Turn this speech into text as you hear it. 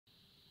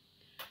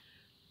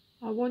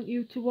I want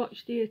you to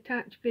watch the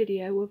attached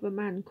video of a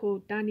man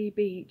called Danny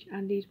Beach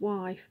and his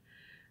wife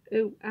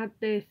who had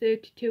their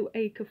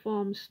 32-acre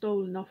farm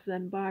stolen off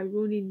them by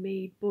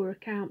Runnymede Borough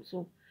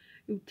Council,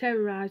 who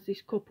terrorised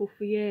this couple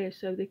for years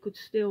so they could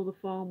steal the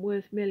farm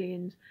worth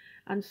millions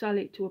and sell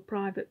it to a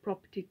private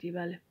property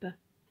developer.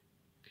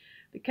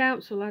 The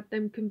council had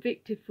them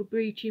convicted for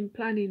breaching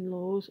planning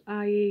laws,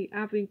 i.e.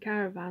 having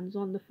caravans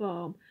on the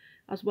farm,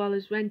 as well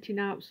as renting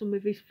out some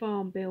of his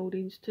farm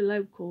buildings to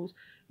locals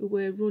who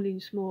were running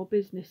small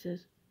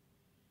businesses.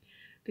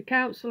 The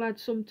council had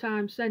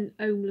sometimes sent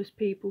homeless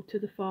people to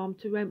the farm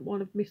to rent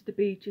one of Mr.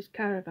 Beach's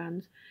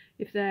caravans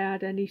if they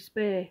had any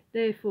spare.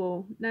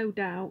 Therefore, no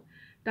doubt,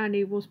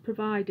 Danny was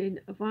providing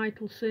a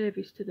vital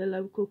service to the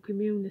local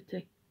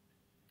community.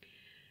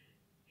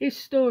 His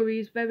story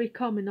is very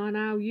common on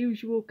how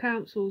usual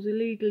councils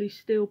illegally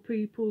steal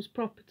people's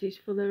properties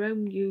for their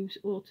own use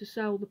or to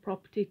sell the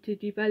property to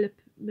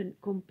development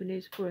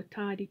companies for a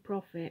tidy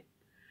profit.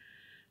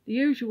 The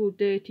usual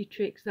dirty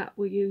tricks that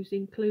were used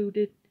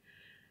included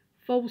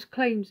false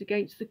claims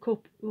against the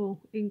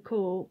couple in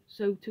court,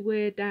 so to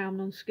wear down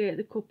and scare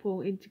the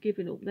couple into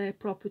giving up their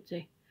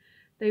property.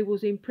 They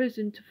was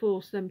imprisoned to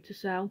force them to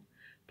sell,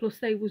 plus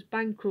they was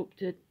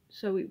bankrupted,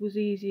 so it was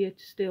easier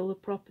to steal the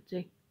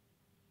property.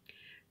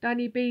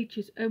 Danny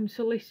Beach's home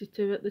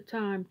solicitor at the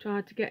time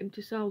tried to get him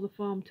to sell the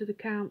farm to the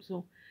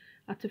council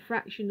at a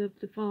fraction of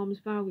the farm's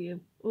value,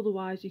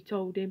 otherwise, he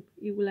told him,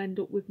 he will end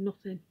up with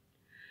nothing.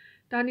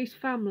 Danny's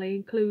family,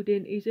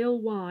 including his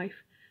ill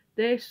wife,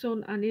 their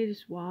son and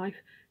his wife,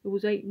 who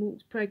was 8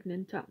 months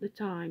pregnant at the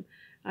time,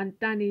 and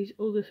Danny's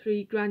other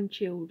 3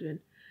 grandchildren.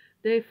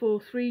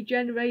 Therefore, 3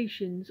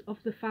 generations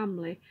of the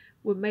family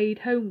were made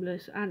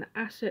homeless and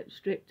asset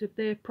stripped of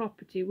their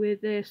property,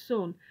 with their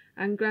son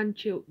and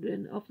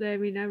grandchildren of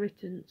their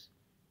inheritance.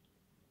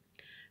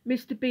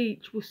 Mr.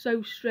 Beach was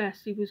so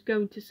stressed he was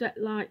going to set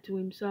light to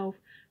himself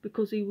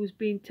because he was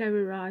being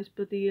terrorised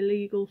by the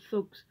illegal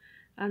thugs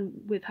and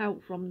with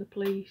help from the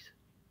police.